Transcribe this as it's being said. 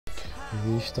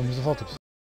E estamos de volta, pessoal.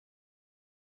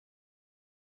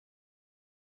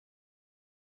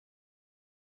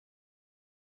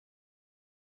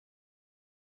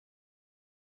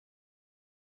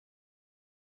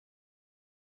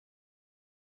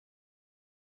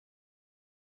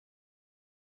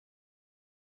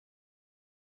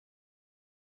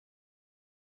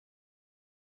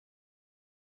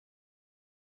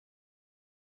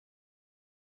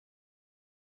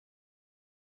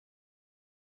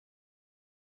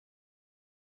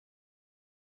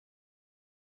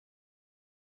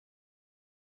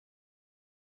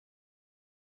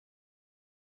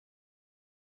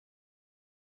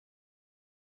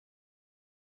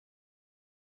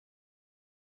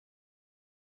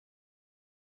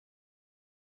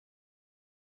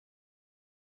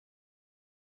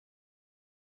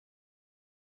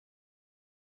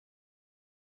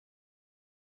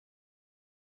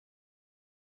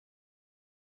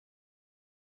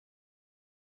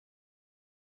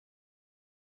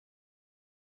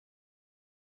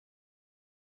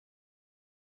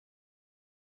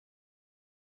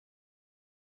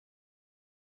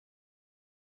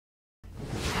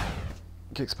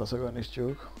 O que é que se passa agora neste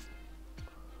jogo?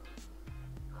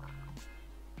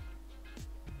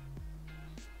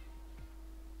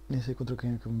 Nem sei contra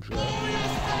quem é que vamos jogar.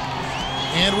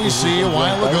 And we see a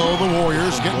while ago the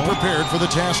Warriors getting prepared for the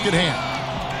task at hand.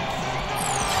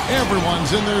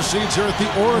 Everyone's in their seats here at the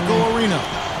Oracle Arena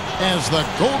as the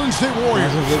Golden State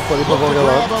Warriors look to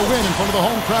grab a win in front of the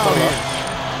home crowd here.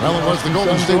 Well, it was the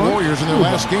Golden State Warriors in their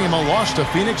last game, a loss to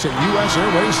Phoenix at US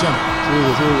Airways Center. And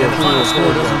the final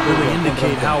score doesn't really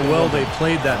indicate how well they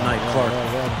played that night, Clark.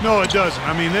 No, it doesn't.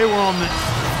 I mean, they were on the...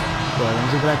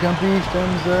 Vamos entrar campo e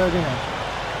estamos a ganhar.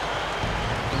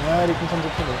 Ganhar e começamos a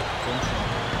perder.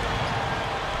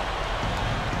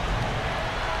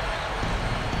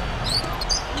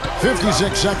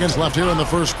 56 seconds left here in the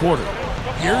first quarter.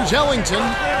 Here's Ellington.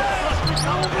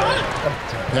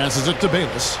 Passes it to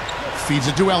Bayless. Feeds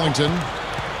it to Ellington.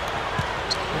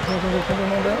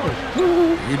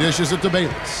 He dishes it to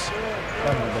Bayless.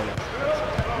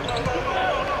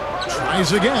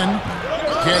 Tries again.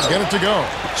 Can't get it to go.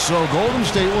 So Golden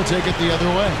State will take it the other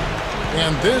way.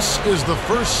 And this is the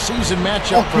first season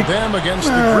matchup for them against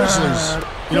the Grizzlies.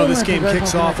 You know, this game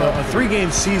kicks off a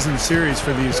three-game season series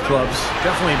for these clubs.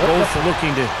 Definitely both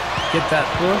looking to get that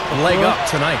leg up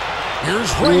tonight.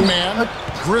 Here's Rayman.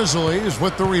 Grizzlies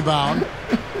with the rebound.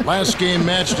 Last game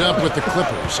matched up with the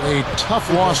Clippers. A tough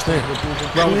loss there.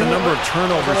 Well, with the number of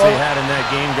turnovers they had in that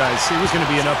game, guys, it was going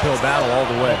to be an uphill battle all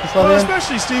the way. Well,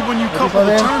 especially, Steve, when you couple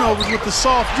the turnovers with the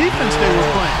soft defense they were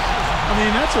playing. I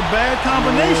mean, that's a bad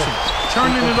combination.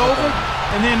 Turning it over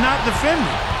and then not defending.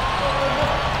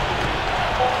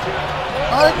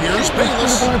 Here's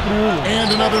Bayless. And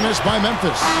another miss by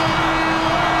Memphis.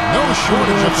 No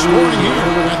shortage of scoring here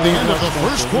at the end of the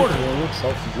first quarter.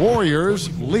 Warriors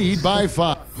lead by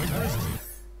 5.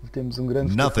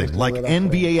 Nothing like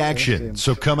NBA action,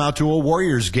 so come out to a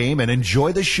Warriors game and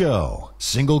enjoy the show.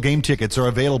 Single game tickets are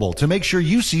available to make sure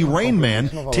you see Rain Man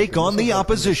take on the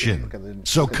opposition.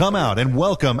 So come out and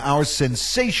welcome our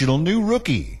sensational new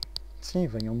rookie.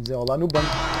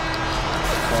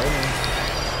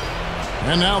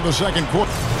 And now the second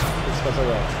quarter.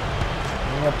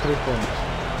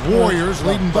 Warriors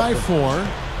leading by 4.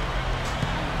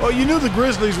 Well, you knew the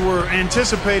Grizzlies were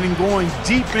anticipating going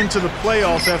deep into the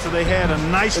playoffs after they had a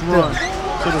nice run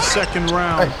to the second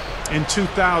round in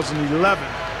 2011.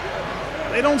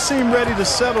 They don't seem ready to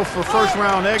settle for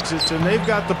first-round exits, and they've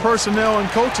got the personnel and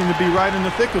coaching to be right in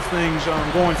the thick of things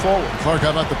going forward. Clark, how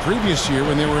about the previous year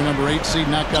when they were a number 8 seed,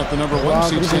 knocked out the number 1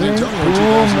 seed San Antonio in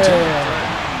 2010?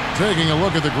 Taking a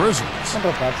look at the Grizzlies.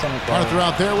 Arthur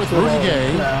out there with Rudy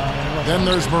Gay. Then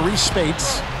there's Maurice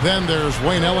Spates. Then there's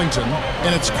Wayne Ellington.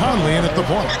 And it's Conley in at the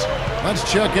point. Let's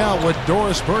check out what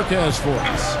Doris Burke has for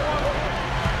us.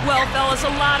 Well, fellas,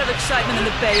 a lot of excitement in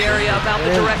the Bay Area about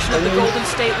the direction of the Golden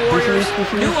State Warriors.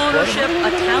 New ownership, a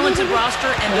talented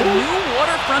roster, and a new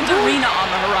waterfront arena on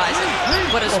the horizon.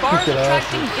 But as far as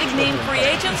attracting big-name free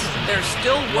agents, there's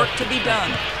still work to be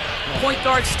done. Point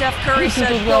guard Steph Curry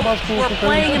said, we're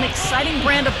playing an exciting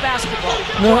brand of basketball.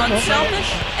 We're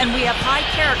unselfish, and we have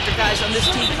high-character guys on this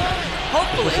team.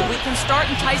 Hopefully, we can start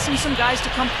enticing some guys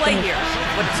to come play here.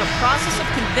 But it's a process of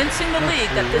convincing the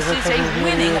league that this is a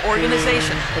winning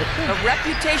organization. The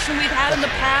reputation we've had in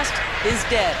the past is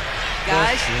dead.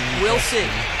 Guys, we'll see.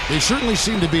 They certainly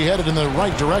seem to be headed in the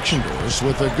right direction, Doris,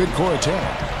 with a good core of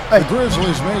talent. The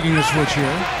Grizzlies making a switch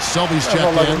here. Selby's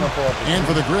checked in. And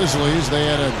for the Grizzlies, they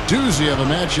had a doozy of a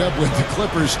matchup with the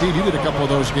Clippers. Steve, you did a couple of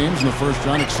those games in the first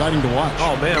round. Exciting to watch.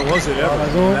 Oh, man, was it ever.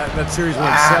 That series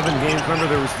went 7 games. Remember,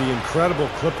 there was the incredible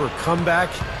Clipper comeback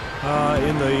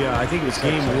in the, I think it was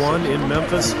game 1 in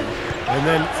Memphis. And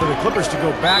then for the Clippers to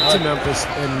go back to Memphis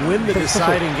and win the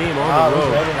deciding game on the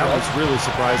road, that was really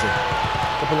surprising.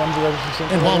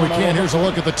 And while we can, here's a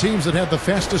look at the teams that had the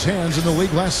fastest hands in the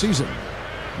league last season.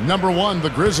 Number 1, the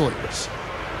Grizzlies.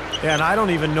 Yeah, and I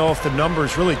don't even know if the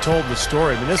numbers really told the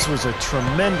story. I mean, this was a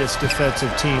tremendous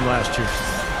defensive team last year.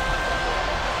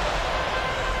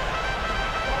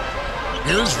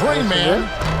 Here's Rain Man.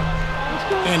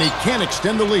 And he can't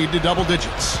extend the lead to double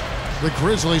digits. The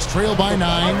Grizzlies trail by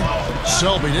 9.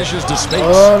 Selby dishes to space.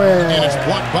 And it's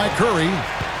blocked by Curry.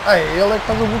 Aí, ele é que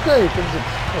faz o bloqueio, quer dizer,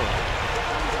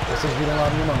 vocês viram lá a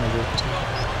minha mão,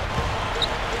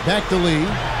 Back to Lee.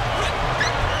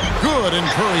 Good, and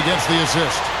Curry gets the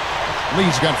assist.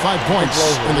 Lee's got 5 points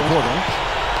in the quarter.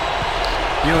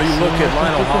 You know, you look at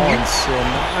Lionel Hollins, and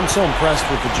I'm so impressed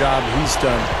with the job he's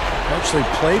done. I actually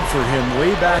played for him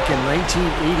way back in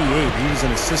 1988. He was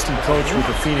an assistant coach with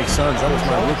the Phoenix Suns. That was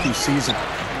my rookie season.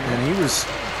 And he was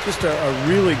just a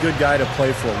really good guy to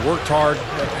play for. Worked hard,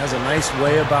 has a nice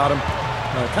way about him.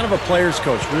 Kind of a player's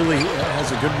coach. Really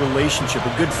has a good relationship,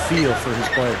 a good feel for his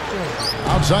players.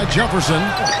 Outside Jefferson.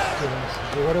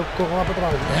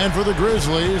 And for the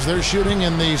Grizzlies, their shooting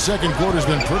in the second quarter has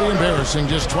been pretty embarrassing,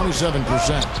 just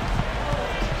 27%.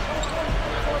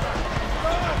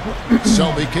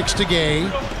 Selby kicks to Gay.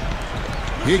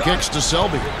 He kicks to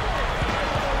Selby.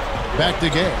 Back to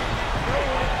Gay.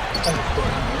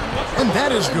 And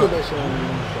that is good.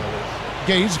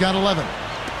 Gay's got 11.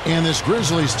 And this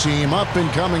Grizzlies team, up and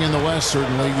coming in the West,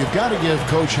 certainly. You've got to give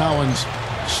Coach Hollins,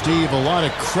 Steve, a lot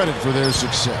of credit for their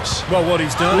success. Well, what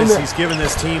he's done is he's given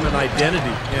this team an identity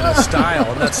and a style,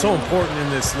 and that's so important in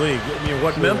this league. You know,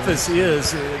 what Memphis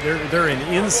is, they're an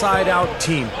inside-out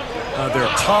team. They're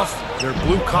tough, they're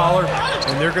blue-collar,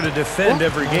 and they're going to defend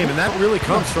every game, and that really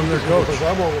comes from their coach.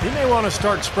 He may want to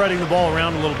start spreading the ball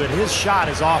around a little bit. His shot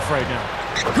is off right now.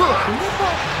 Good.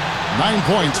 9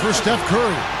 points for Steph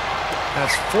Curry.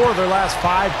 That's 4 of their last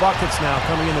 5 buckets now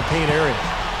coming in the paint area.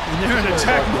 And they're in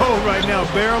attack mode right now,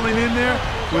 barreling in there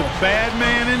with bad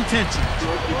man intentions.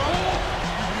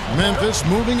 Memphis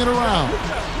moving it around.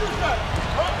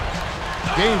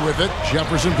 Gay with it.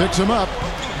 Jefferson picks him up.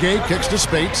 Gay kicks to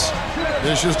Spates.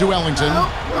 Dishes to Ellington.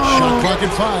 Shot clock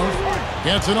at 5.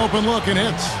 Gets an open look and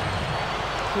hits.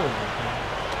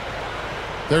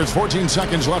 There's 14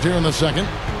 seconds left here in the second.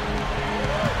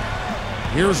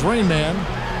 Here's Rain Man.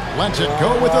 Lets it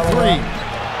go with a 3.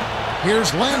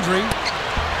 Here's Landry.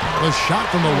 The shot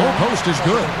from the low post is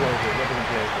good.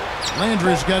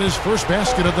 Landry's got his first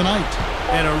basket of the night.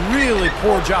 And a really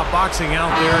poor job boxing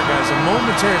out there, guys. A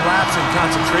momentary lapse in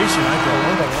concentration, I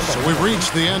thought. So we've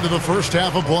reached the end of the first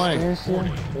half of play.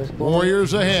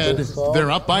 Warriors ahead.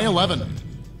 They're up by 11.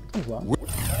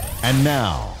 And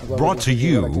now, brought to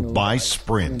you by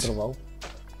Sprint.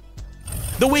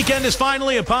 The weekend is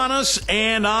finally upon us,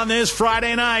 and on this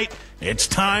Friday night, it's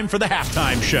time for the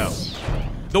halftime show.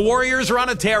 The Warriors are on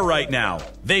a tear right now.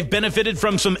 They've benefited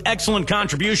from some excellent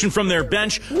contribution from their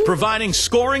bench, providing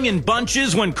scoring in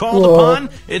bunches when called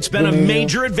upon. It's been a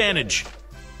major advantage.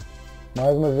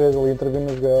 Mais uma vez ali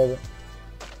intervindo na jogada.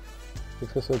 O que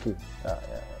esqueceu aqui?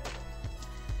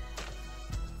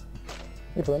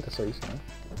 E pronto, é só isso, né?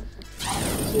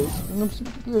 Não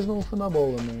preciso não foi na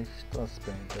bola, mas está-se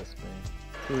bem, está-se bem.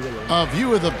 A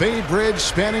view of the Bay Bridge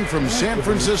spanning from San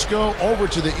Francisco over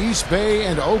to the East Bay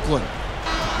and Oakland.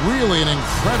 Really an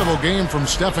incredible game from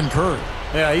Stephen Curry.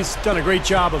 Yeah, he's done a great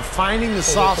job of finding the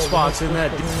soft spots in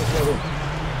that.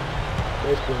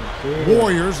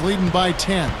 Warriors leading by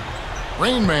 10.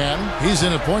 Rain Man, he's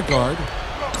in at point guard.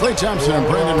 Klay Thompson and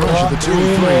Brandon Rush at the 2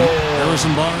 and 3.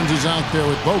 Harrison Barnes is out there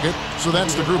with Bogut, so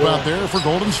that's the group out there for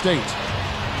Golden State.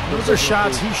 Those are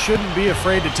shots he shouldn't be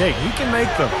afraid to take. He can make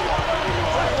them.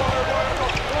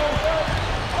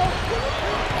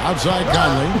 Outside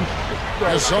Conley.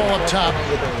 Gasol up top.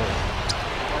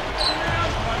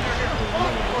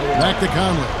 Back to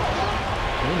Conley.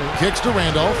 Kicks to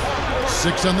Randolph.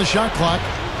 6 on the shot clock.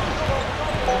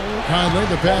 Conley,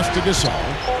 the pass to Gasol.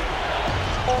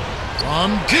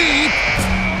 From deep.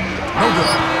 No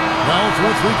good. Well,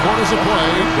 through 3 quarters of play,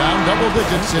 down double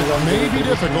digits, it may be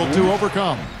difficult to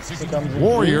overcome.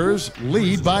 Warriors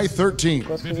lead by 13.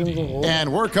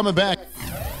 And we're coming back.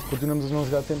 Continuamos a não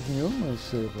jogar tempo nenhum, mas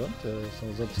pronto, são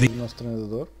os opções do nosso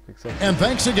treinador. And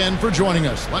thanks again for joining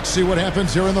us. Let's see what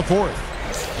happens here in the fourth.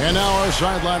 And now our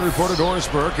sideline reporter Doris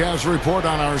Burke has a report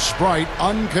on our Sprite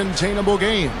uncontainable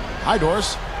game. Hi,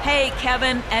 Doris. Hey,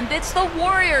 Kevin, and it's the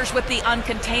Warriors with the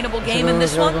uncontainable game in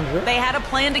this one. They had a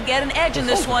plan to get an edge in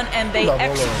this one, and they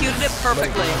executed it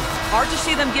perfectly. Hard to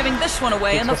see them giving this one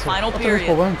away in the final period.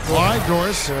 All right,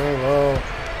 Doris. So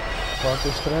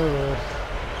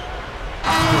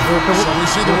we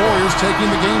see the Warriors taking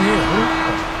the game here.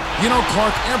 You know,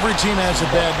 Clark, every team has a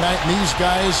bad night, and these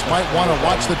guys might want to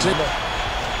watch the tape.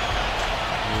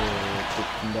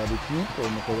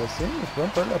 Uma coisa assim, mas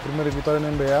pronto, olha, a primeira vitória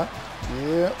na NBA.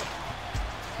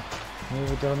 Primeira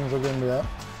vitória no jogo da NBA.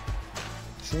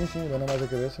 Sim, dando mais a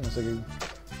cabeça, não sei que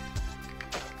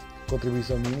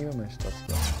contribuição mínima, mas está-se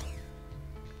bem.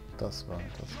 Está-se bem.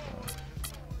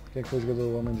 Quem é que foi o jogador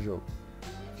do homem do jogo?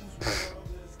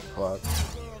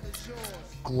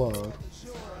 Claro.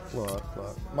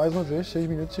 Mais uma vez, 6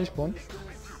 minutos, 6 pontos.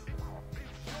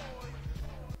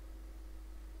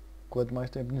 Quanto mais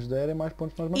tempo nos derem, mais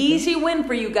pontos nós mantemos. Easy win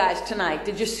for you guys tonight.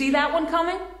 Did you see that one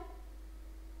coming?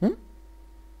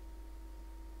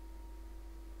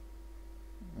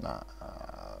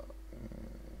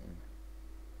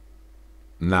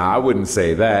 Nah, I wouldn't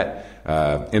say that.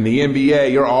 In the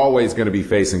NBA, you're always going to be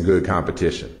facing good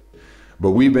competition.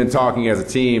 But we've been talking as a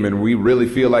team, and we really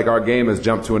feel like our game has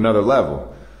jumped to another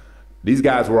level. These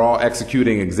guys were all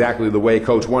executing exactly the way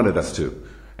Coach wanted us to.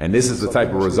 And this is the type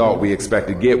of result we expect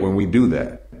to get when we do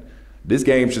that. This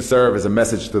game should serve as a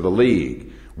message to the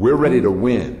league. We're ready to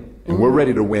win, and we're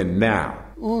ready to win now.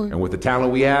 And with the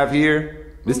talent we have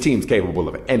here, this team's capable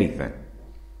of anything.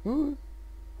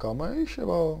 Calma aí,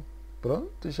 chaval. Pronto,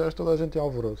 deixaste toda a gente em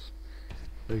alvoroço.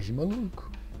 Beijo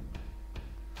maluco.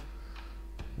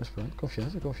 Mas pronto,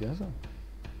 confiança.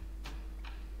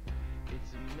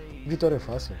 Vitória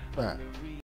fácil.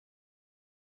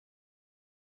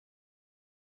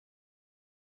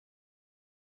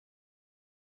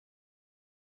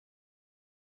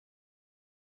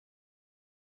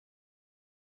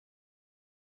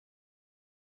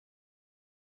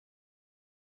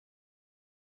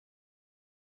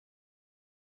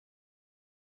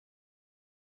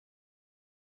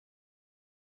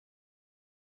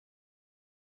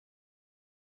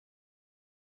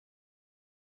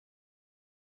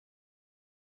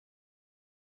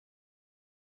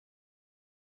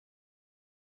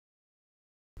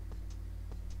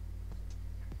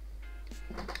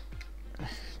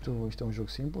 Isto é um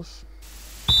jogo simples.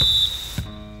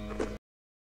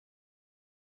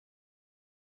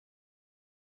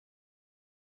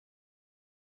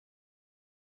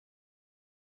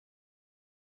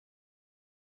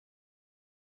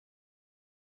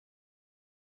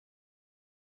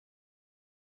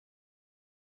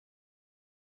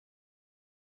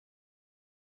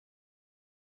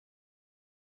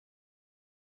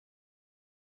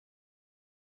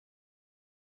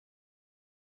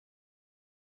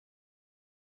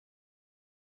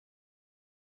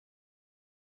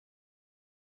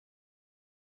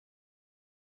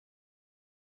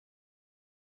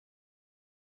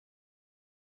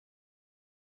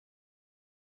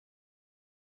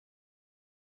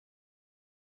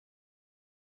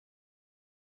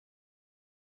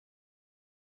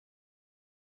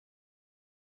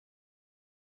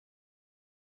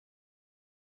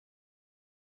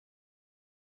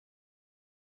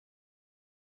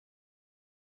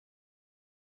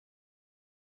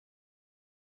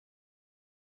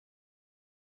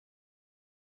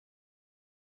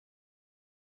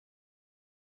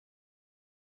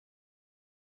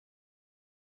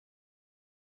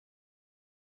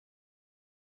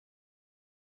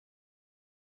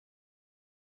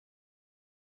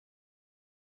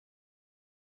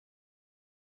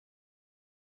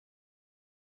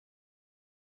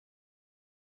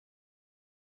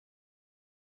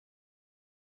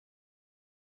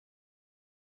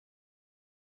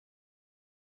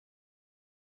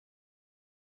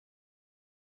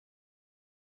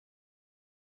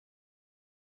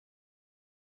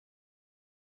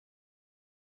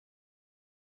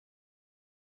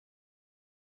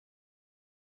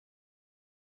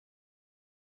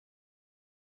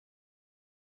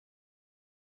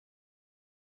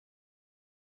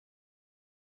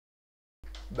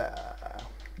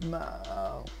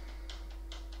 Não.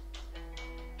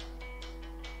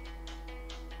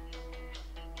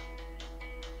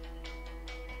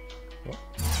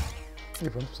 E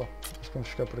pronto, pessoal. Acho que vamos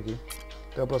ficar por aqui.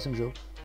 Até ao próximo jogo.